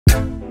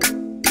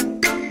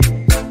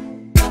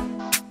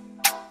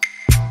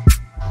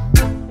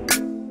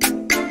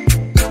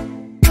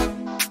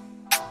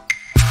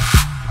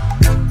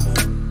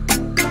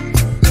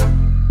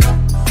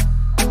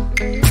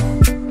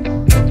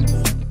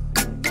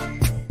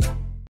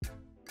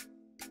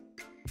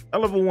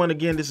Hello everyone,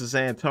 again, this is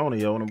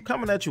Antonio, and I'm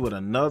coming at you with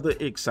another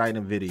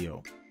exciting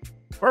video.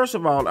 First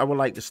of all, I would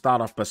like to start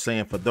off by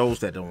saying, for those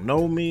that don't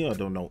know me or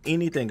don't know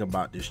anything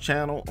about this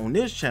channel, on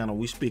this channel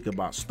we speak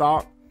about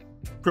stock,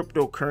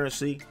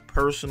 cryptocurrency,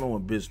 personal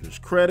and business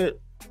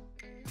credit.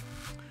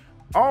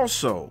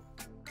 Also,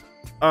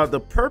 the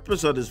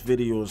purpose of this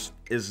video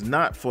is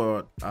not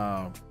for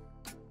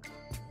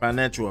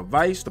financial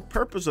advice. The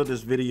purpose of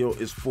this video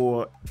is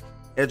for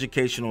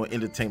educational and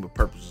entertainment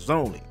purposes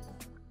only.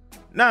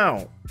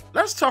 Now,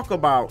 let's talk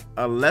about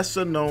a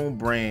lesser known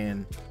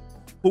brand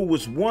who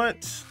was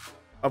once,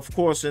 of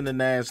course, in the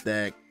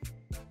Nasdaq,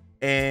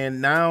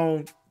 and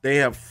now they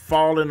have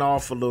fallen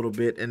off a little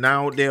bit, and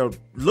now they're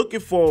looking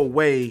for a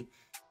way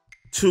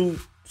to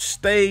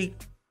stay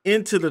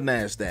into the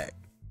Nasdaq,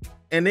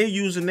 and they're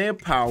using their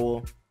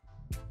power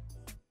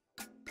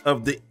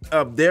of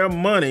their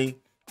money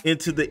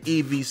into the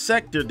EV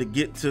sector to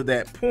get to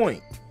that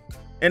point.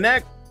 And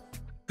that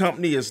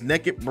company is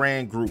Naked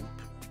Brand Group.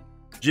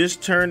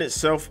 Just turned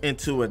itself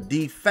into a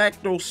de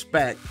facto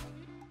SPAC,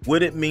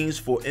 what it means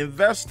for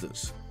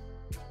investors.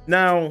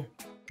 Now,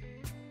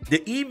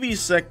 the EV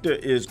sector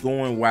is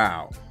going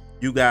wild.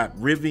 You got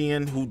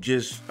Rivian, who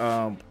just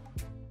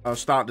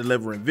start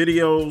delivering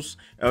videos,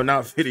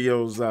 not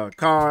videos,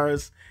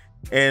 cars.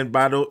 And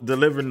by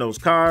delivering those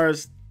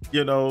cars,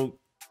 you know,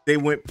 they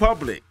went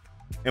public.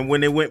 And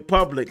when they went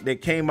public, they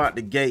came out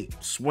the gate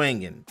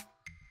swinging.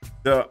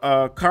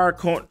 The car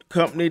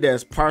company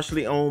that's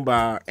partially owned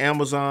by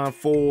Amazon,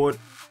 Ford,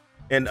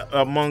 and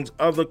amongst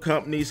other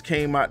companies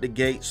came out the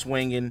gate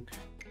swinging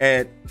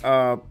at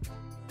a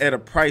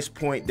price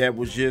point that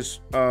was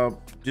just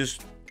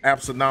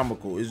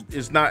astronomical.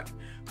 It's not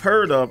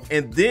heard of.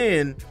 And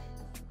then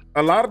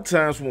a lot of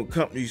times when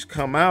companies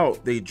come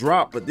out, they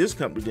drop, but this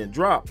company didn't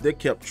drop. They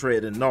kept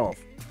trading off,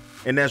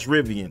 and that's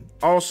Rivian.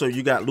 Also,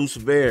 you got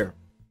Lucifer,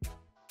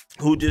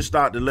 who just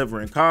started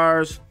delivering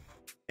cars.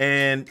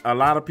 And a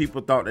lot of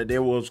people thought that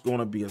there was going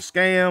to be a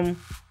scam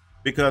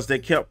because they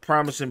kept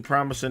promising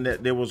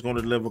that they was going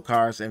to deliver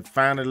cars. And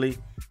finally,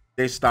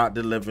 they start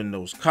delivering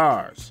those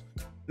cars.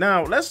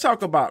 Now, let's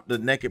talk about the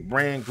Naked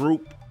Brand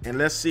Group, and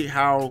let's see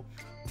how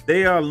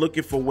they are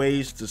looking for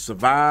ways to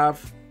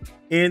survive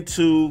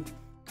into,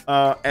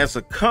 as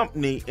a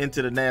company,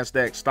 into the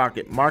Nasdaq Stock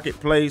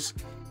Marketplace.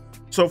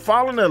 So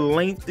following a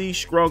lengthy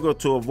struggle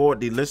to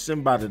avoid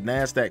delisting by the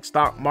Nasdaq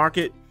Stock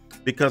Market,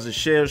 because the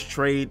shares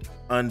trade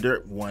under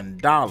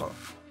 $1.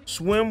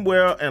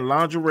 Swimwear and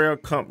lingerie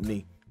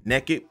company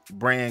Naked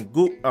Brand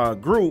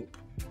Group,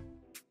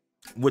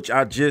 which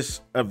I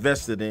just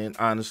invested in,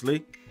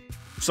 honestly,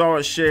 saw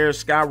its shares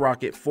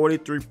skyrocket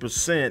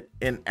 43%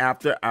 in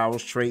after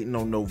hours trading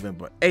on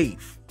November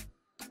 8th.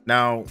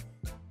 Now,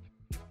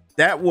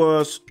 that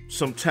was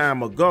some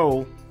time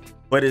ago,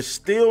 but it's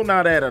still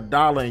not at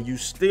 $1, and you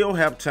still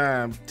have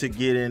time to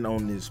get in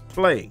on this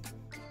play.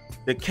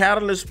 The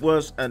catalyst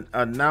was an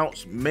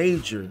announced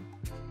merger,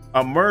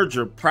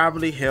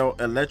 privately held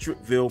electric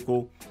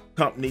vehicle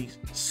company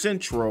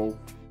Cenntro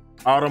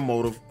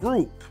Automotive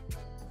Group.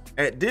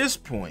 At this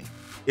point,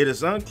 it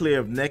is unclear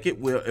if Naked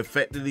will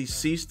effectively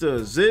cease to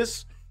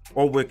exist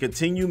or will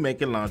continue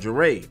making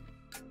lingerie,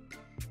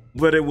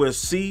 but it will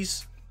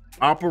cease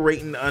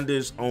operating under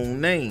its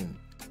own name,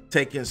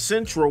 taking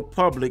Cenntro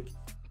public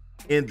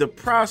in the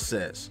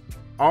process,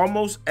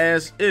 almost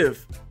as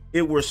if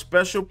it were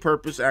special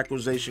purpose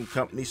acquisition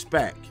company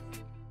SPAC.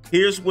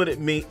 Here's what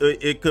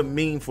it could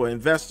mean for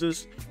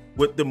investors,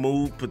 with the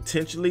move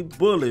potentially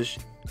bullish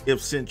if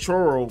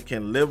Cenntro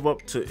can live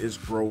up to its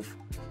growth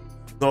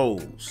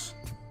goals.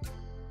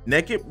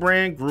 Naked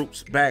Brand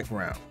Group's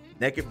background.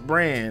 Naked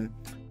Brand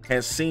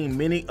has seen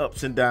many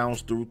ups and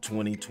downs through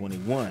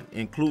 2021,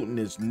 including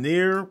its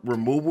near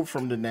removal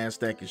from the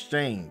Nasdaq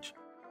exchange.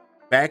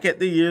 Back at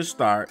the year's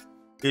start,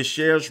 its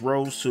shares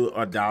rose to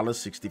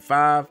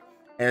 $1.65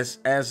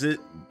 as it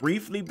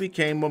briefly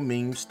became a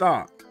meme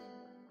stock.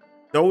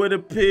 Though it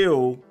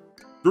appeal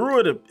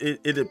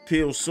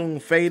soon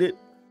faded,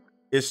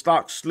 its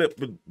stock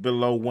slipped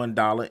below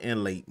 $1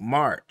 in late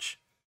March.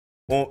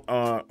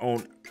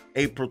 On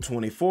April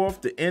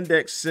 24th, the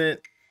index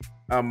sent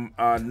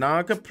a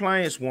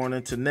non-compliance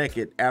warning to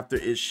Naked after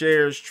its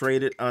shares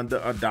traded under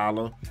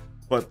 $1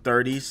 for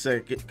 30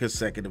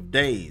 consecutive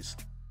days.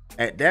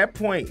 At that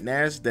point,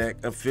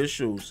 Nasdaq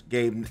officials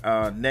gave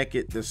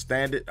Naked the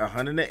standard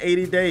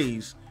 180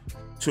 days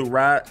to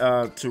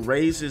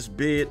raise its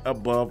bid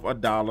above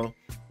 $1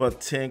 for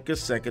 10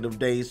 consecutive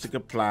days to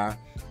comply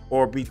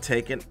or be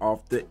taken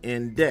off the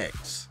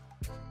index.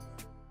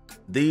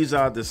 These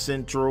are the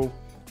Cenntro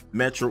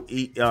Metro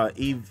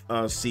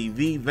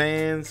CV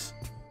vans.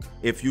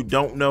 If you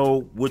don't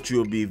know what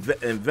you'll be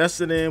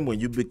invested in, when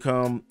you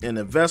become an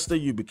investor,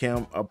 you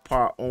become a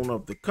part owner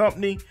of the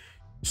company.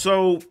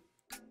 So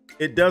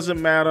it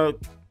doesn't matter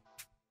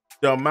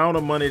the amount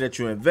of money that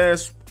you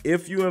invest.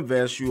 If you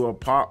invest, you are a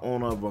part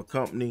owner of a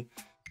company.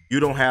 You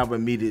don't have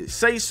immediate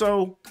say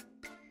so,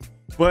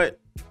 but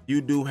you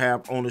do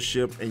have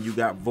ownership and you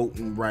got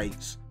voting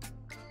rights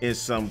in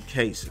some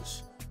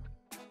cases.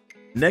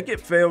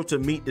 Naked failed to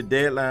meet the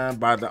deadline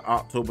by the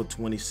October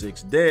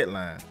 26th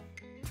deadline,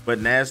 but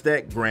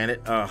Nasdaq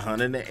granted a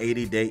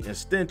 180-day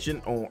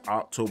extension on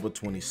October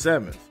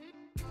 27th.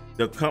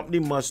 The company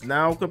must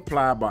now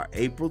comply by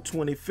April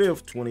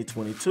 25th,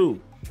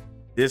 2022.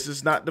 This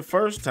is not the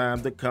first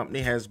time the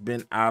company has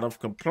been out of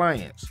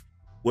compliance,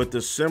 with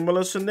a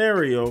similar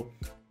scenario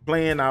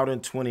playing out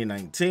in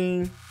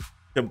 2019.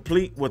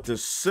 Complete with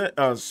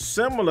a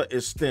similar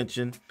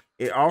extension,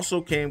 it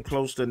also came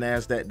close to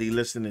Nasdaq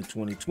delisting in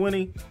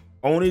 2020,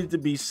 only to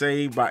be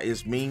saved by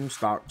its meme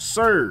stock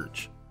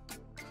surge.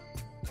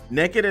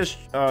 Naked has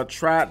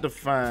tried to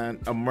find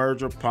a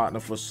merger partner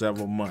for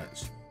several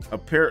months,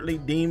 apparently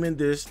deeming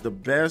this the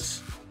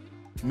best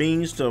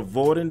means to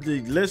avoiding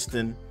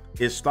delisting.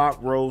 Its stock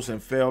rose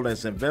and fell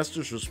as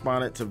investors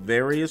responded to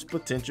various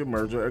potential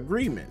merger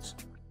agreements,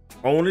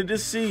 only to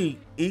see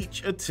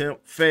each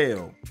attempt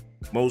fail.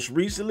 Most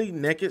recently,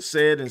 Naked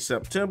said in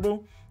September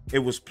it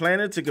was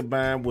planning to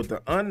combine with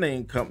the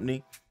unnamed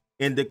company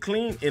in the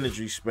clean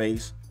energy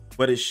space,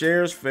 but its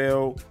shares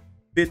fell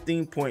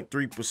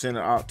 15.3% in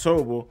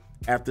October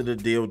after the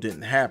deal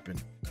didn't happen.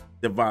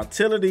 The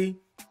volatility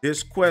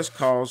this quest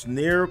caused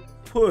near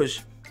push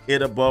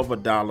it above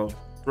 $1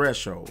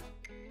 threshold.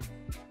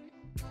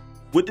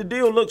 What the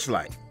deal looks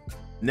like.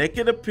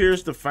 Naked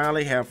appears to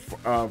finally have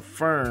a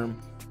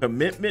firm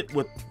commitment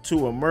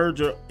to a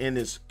merger in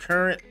its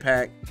current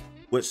SPAC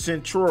with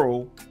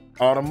Cenntro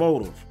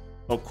Automotive.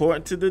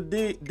 According to the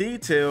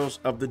details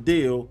of the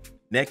deal,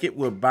 Naked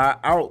will buy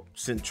out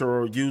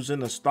Cenntro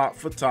using a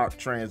stock-for-stock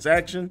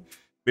transaction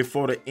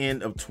before the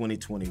end of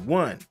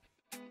 2021.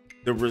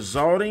 The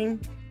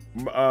resulting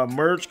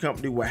merged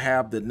company will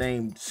have the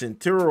name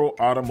Cenntro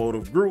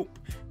Automotive Group,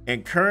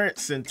 and current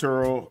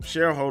Cenntro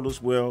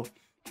shareholders will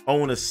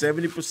own a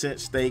 70%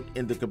 stake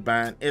in the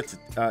combined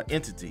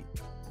entity,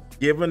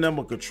 giving them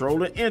a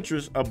controlling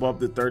interest above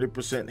the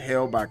 30%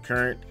 held by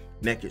current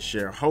Naked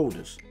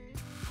shareholders.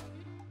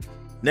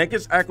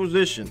 Naked's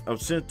acquisition of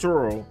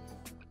Cenntro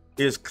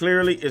is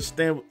clearly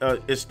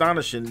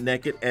astonishing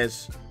Naked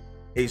as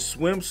a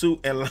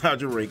swimsuit and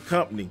lingerie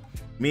company,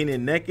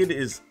 meaning Naked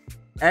is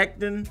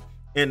acting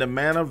in a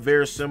manner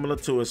very similar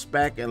to a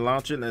SPAC and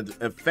launching an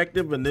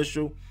effective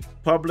initial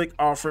public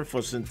offering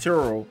for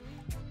Cenntro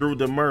through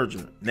the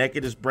merger.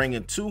 Naked is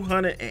bringing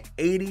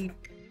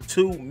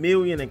 $282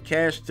 million in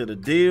cash to the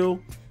deal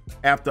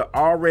after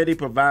already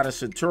providing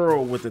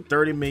Cenntro with a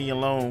 $30 million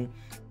loan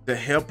to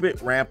help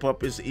it ramp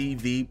up its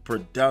EV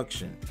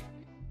production.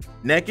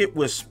 Naked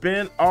will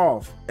spin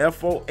off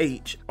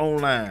FOH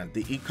Online,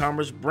 the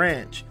e-commerce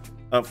branch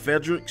of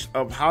Fredericks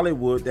of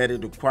Hollywood that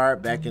it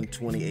acquired back in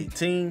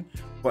 2018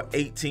 for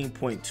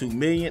 $18.2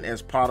 million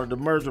as part of the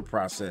merger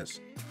process.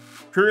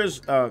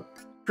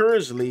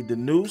 Curiously, the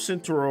new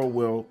Cenntro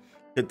will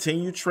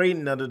continue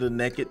trading under the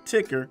Naked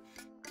ticker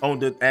on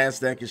the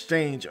Nasdaq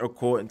exchange,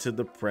 according to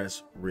the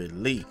press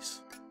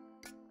release.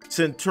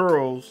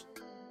 Centro's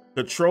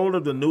control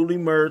of the newly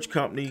merged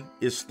company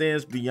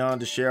extends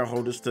beyond the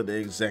shareholders to the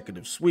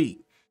executive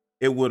suite.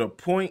 It would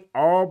appoint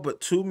all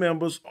but 2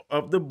 members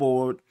of the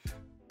board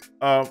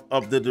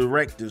of the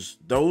directors,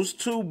 those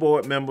 2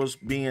 board members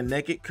being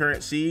Naked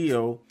current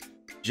CEO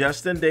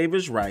Justin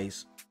Davis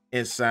Rice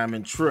and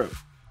Simon Tripp.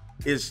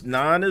 Its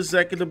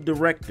non-executive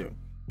director.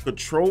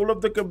 Control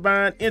of the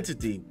combined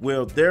entity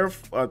will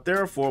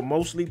therefore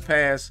mostly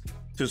pass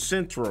to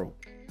Cenntro.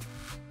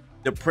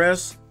 The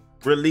press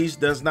release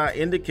does not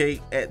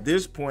indicate at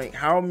this point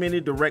how many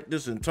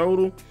directors in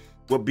total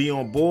will be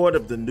on board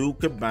of the new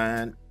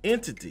combined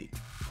entity.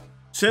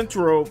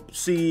 Cenntro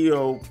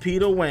CEO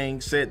Peter Wang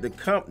said the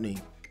company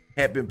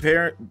had been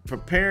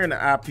preparing the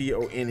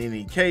IPO in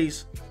any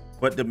case,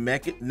 but the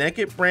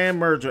Naked brand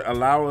merger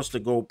allow us to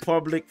go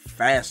public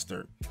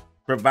faster,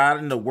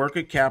 providing the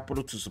working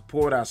capital to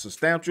support our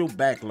substantial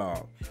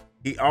backlog.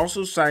 He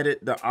also cited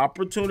the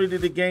opportunity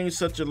to gain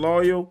such a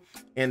loyal,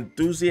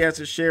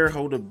 enthusiastic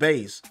shareholder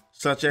base,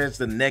 such as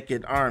the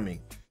Naked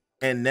Army,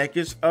 and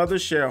Naked's other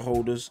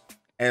shareholders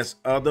as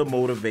other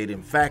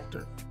motivating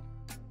factor.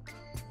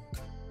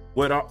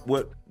 What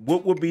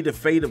would be the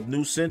fate of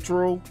new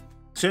Cenntro?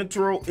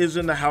 Cenntro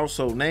isn't a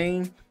household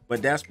name,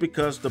 but that's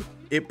because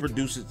it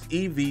produces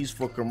EVs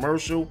for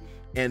commercial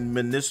and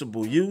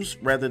municipal use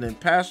rather than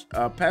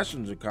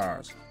passenger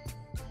cars,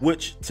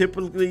 which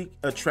typically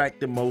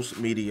attract the most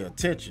media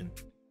attention.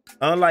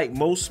 Unlike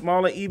most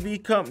smaller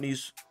EV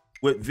companies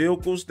with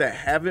vehicles that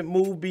haven't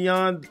moved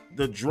beyond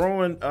the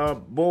drawing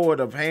board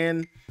of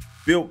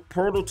hand-built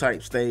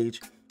prototype stage,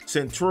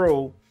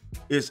 Cenntro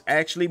is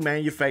actually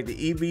manufacturing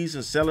EVs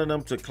and selling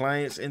them to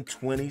clients in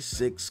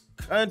 26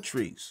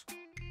 countries.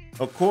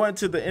 According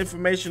to the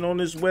information on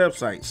this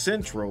website,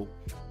 Cenntro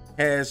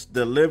has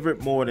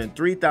delivered more than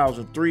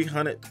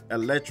 3,300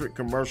 electric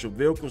commercial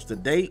vehicles to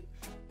date,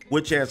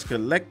 which has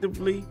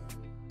collectively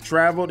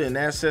traveled in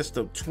excess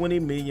of 20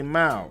 million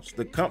miles.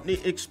 The company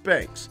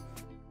expects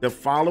the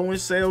following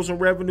sales and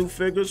revenue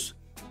figures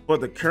for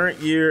the current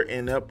year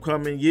and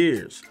upcoming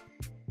years.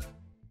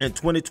 In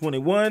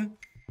 2021,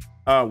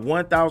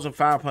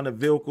 1,500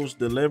 vehicles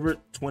delivered,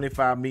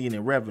 $25 million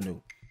in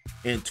revenue.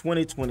 In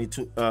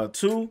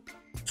 2022,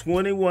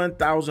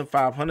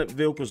 21,500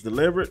 vehicles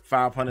delivered,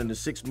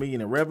 506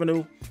 million in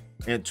revenue.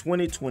 In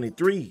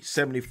 2023,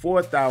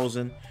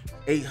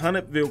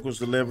 74,800 vehicles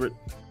delivered,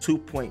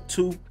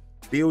 2.2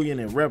 billion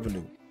in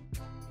revenue.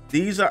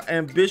 These are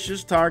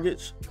ambitious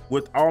targets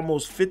with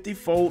almost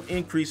 50-fold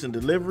increase in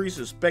deliveries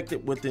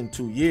expected within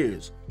 2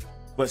 years.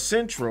 But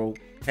Cenntro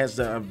has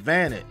the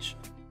advantage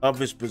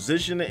of its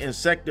position in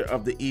sector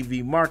of the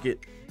EV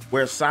market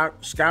where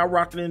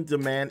skyrocketing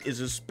demand is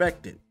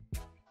expected.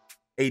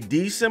 A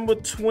December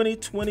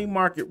 2020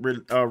 market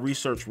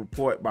research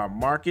report by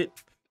Market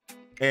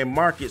and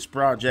Markets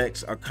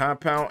projects a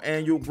compound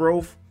annual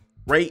growth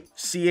rate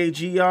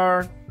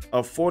CAGR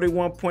of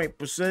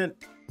 41%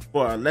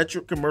 for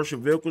electric commercial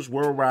vehicles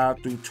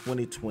worldwide through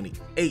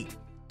 2028.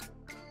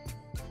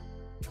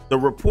 The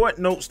report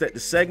notes that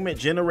the segment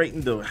generating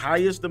the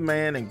highest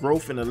demand and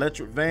growth in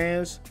electric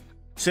vans,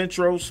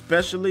 Cenntro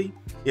especially,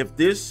 if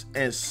this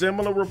and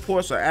similar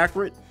reports are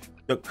accurate,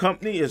 the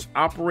company is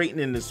operating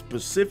in a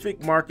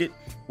specific market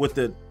with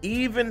an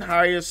even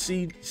higher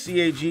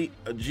CAGR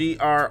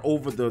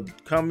over the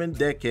coming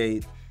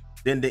decade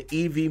than the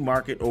EV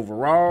market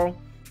overall,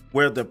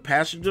 where the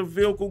passenger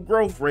vehicle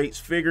growth rates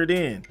figured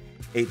in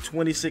a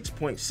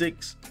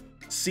 26.6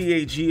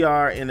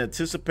 CAGR and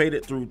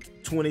anticipated through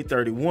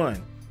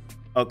 2031,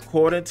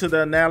 according to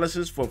the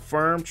analysis for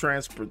firm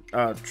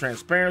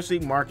Transparency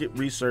Market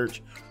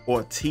Research,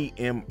 or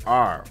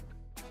TMR.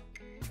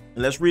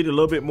 And let's read a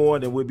little bit more,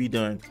 then we'll be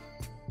done.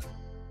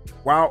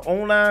 While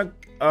online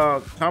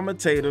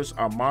commentators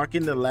are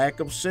mocking the lack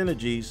of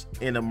synergies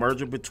in a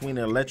merger between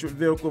an electric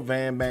vehicle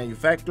van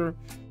manufacturer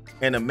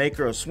and a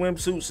maker of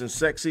swimsuits and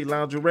sexy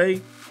lingerie,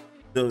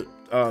 the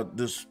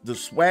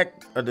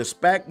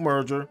SPAC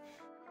merger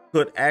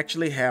could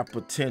actually have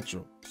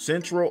potential.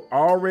 Cenntro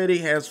already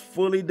has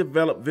fully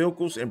developed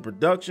vehicles in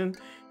production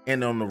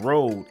and on the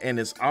road, and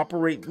is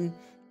operating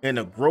in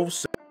a growth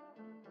sector.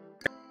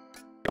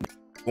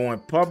 Going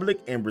public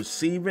and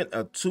receiving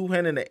a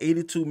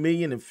 $282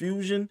 million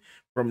infusion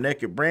from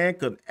Naked Brand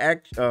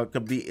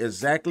could be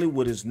exactly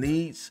what it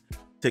needs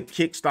to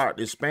kickstart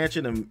the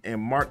expansion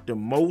and mark the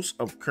most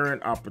of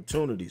current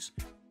opportunities.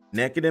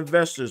 Naked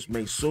investors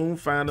may soon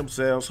find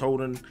themselves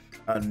holding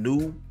a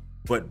new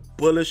but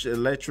bullish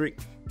electric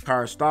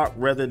car stock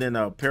rather than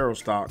an apparel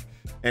stock,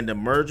 and the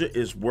merger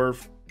is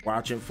worth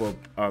watching for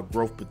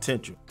growth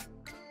potential.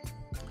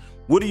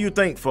 What do you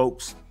think,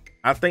 folks?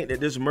 I think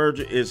that this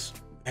merger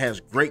has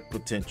great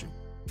potential.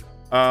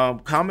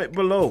 Comment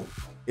below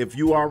if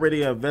you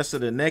already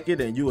invested in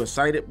Naked and you are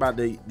excited by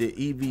the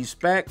EV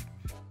SPAC.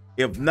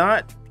 If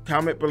not,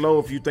 comment below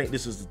if you think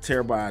this is a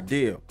terrible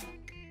idea.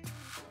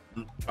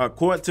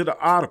 According to the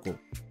article,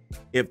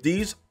 if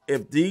these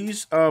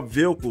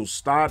vehicles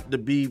start to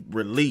be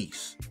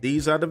released,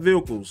 these are the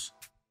vehicles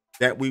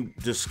that we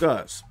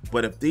discussed.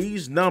 But if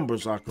these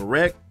numbers are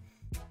correct,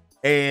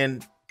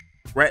 and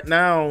right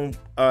now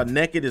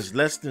Naked is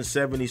less than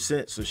 70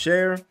 cents a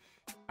share,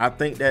 I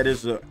think that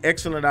is an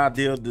excellent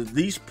idea to at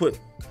least put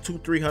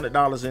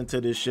 $200-300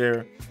 into this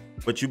share,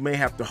 but you may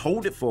have to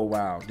hold it for a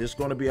while. This is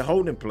going to be a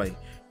holding play.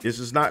 This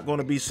is not going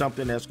to be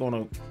something that's going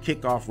to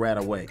kick off right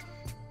away.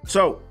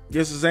 So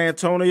this is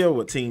Antonio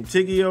with Team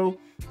Tiggio.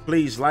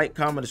 Please like,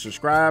 comment, and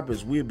subscribe,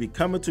 as we'll be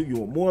coming to you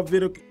with more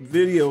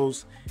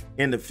videos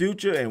in the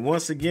future. And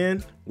once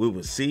again, we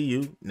will see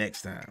you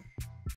next time.